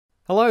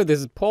Hello, this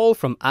is Paul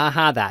from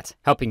Aha That,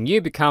 helping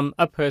you become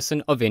a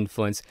person of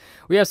influence.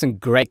 We have some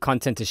great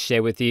content to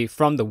share with you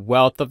from the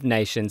Wealth of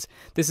Nations.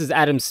 This is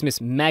Adam Smith's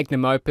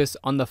magnum opus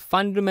on the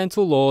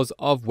fundamental laws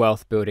of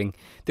wealth building.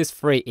 This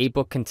free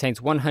ebook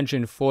contains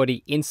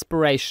 140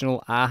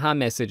 inspirational Aha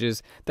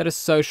messages that are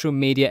social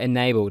media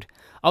enabled.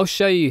 I'll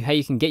show you how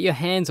you can get your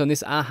hands on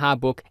this Aha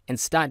book and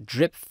start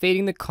drip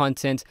feeding the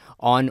content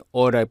on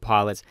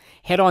autopilot.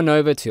 Head on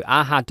over to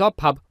aha.pub/Wealth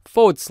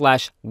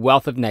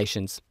of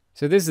Nations.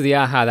 So this is the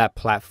Aha That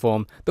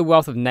platform, The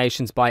Wealth of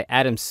Nations by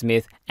Adam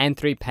Smith, and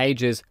 3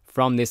 pages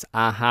from this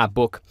Aha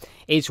book.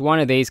 Each one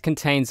of these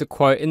contains a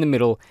quote in the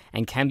middle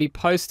and can be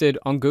posted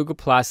on Google+,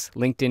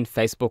 LinkedIn,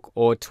 Facebook,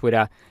 or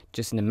Twitter,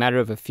 just in a matter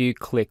of a few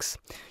clicks.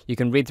 You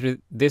can read through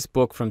this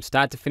book from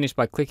start to finish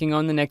by clicking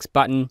on the next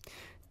button.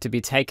 To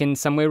be taken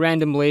somewhere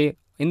randomly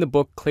in the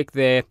book, click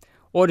there,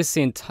 or to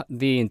see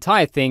the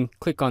entire thing,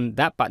 click on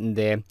that button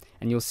there,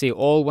 and you'll see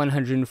all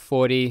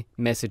 140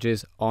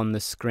 messages on the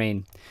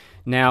screen.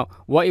 Now,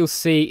 what you'll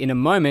see in a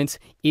moment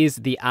is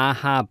the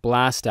Aha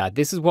Blaster.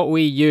 This is what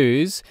we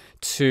use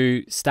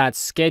to start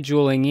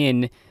scheduling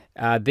in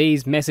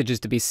these messages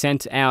to be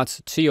sent out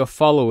to your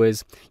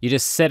followers. You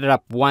just set it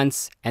up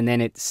once and then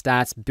it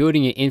starts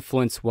building your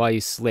influence while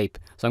you sleep.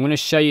 So I'm going to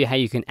show you how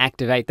you can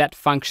activate that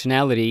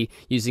functionality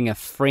using a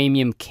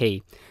freemium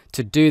key.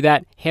 To do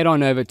that, head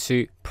on over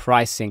to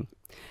pricing.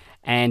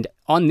 And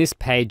on this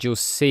page, you'll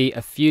see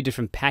a few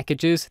different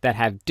packages that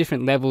have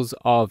different levels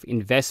of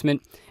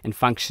investment and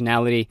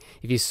functionality.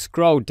 If you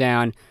scroll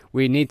down,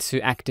 we need to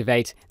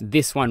activate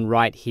this one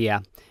right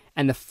here.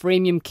 And the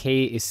freemium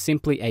key is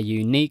simply a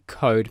unique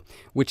code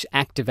which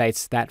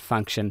activates that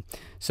function.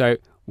 So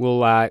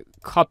we'll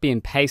copy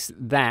and paste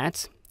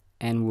that,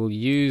 and we'll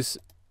use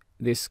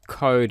this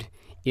code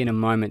in a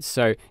moment.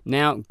 So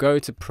now go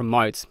to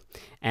promote,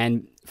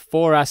 and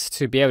for us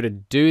to be able to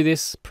do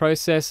this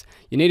process,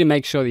 you need to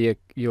make sure that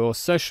your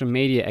social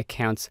media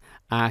accounts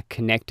are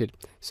connected.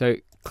 So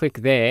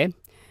click there,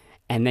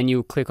 and then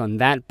you'll click on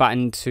that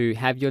button to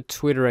have your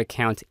Twitter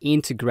account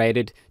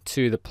integrated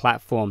to the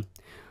platform.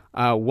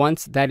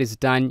 Once that is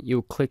done,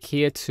 you'll click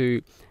here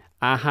to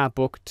Aha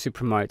Book to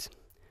promote.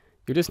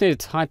 You'll just need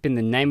to type in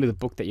the name of the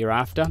book that you're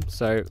after.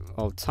 So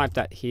I'll type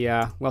that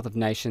here, Wealth of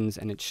Nations,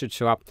 and it should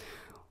show up.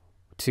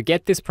 To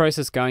get this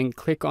process going,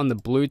 click on the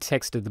blue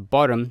text at the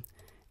bottom,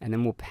 and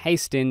then we'll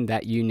paste in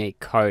that unique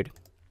code.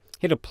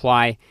 Hit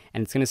apply,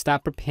 and it's going to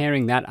start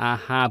preparing that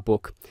Aha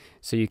book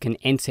so you can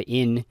enter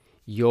in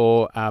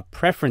your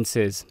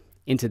preferences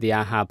into the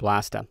Aha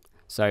Blaster.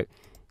 So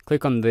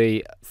click on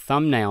the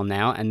thumbnail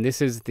now, and this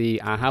is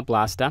the Aha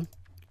Blaster.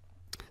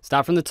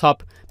 Start from the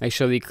top, make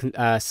sure that you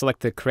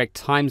select the correct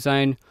time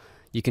zone.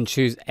 You can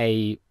choose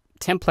a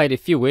template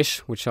if you wish,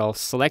 which I'll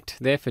select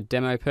there for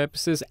demo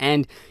purposes,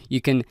 and you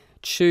can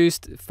choose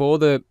for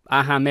the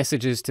Aha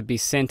messages to be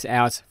sent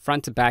out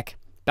front to back,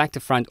 back to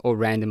front, or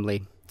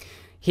randomly.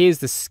 Here's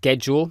the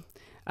schedule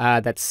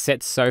that's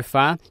set so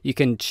far. You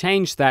can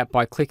change that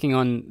by clicking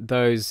on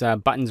those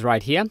buttons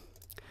right here,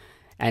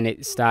 and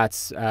it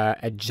starts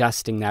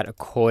adjusting that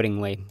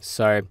accordingly.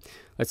 So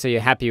let's say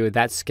you're happy with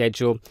that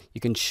schedule.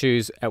 You can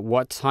choose at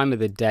what time of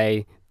the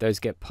day those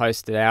get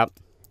posted out.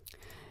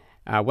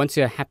 Once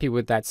you're happy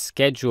with that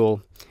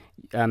schedule,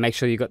 make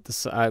sure you got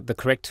the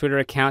correct Twitter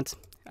account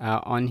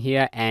on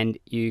here, and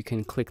you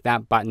can click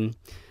that button,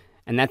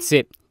 and that's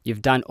it.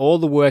 You've done all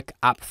the work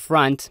up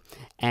front,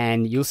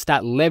 and you'll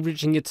start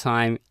leveraging your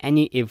time and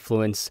your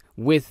influence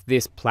with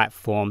this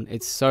platform.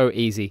 It's so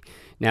easy.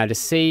 Now, to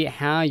see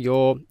how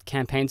your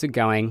campaigns are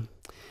going,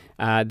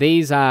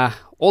 these are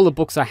all the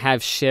books I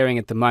have sharing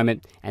at the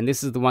moment, and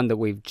this is the one that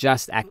we've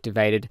just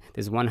activated.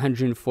 There's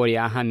 140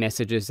 Aha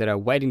messages that are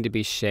waiting to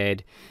be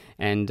shared,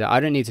 and I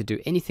don't need to do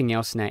anything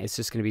else now. It's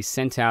just going to be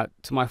sent out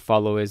to my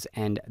followers,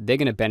 and they're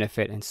going to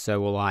benefit, and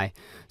so will I.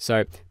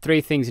 So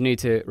 3 things you need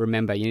to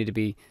remember. You need to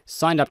be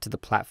signed up to the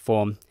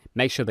platform,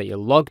 make sure that you're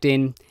logged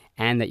in,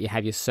 and that you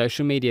have your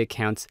social media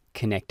accounts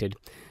connected.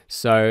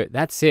 So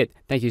that's it.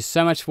 Thank you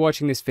so much for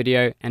watching this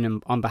video,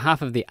 and on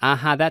behalf of the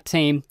Aha That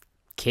team,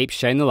 keep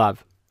showing the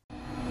love.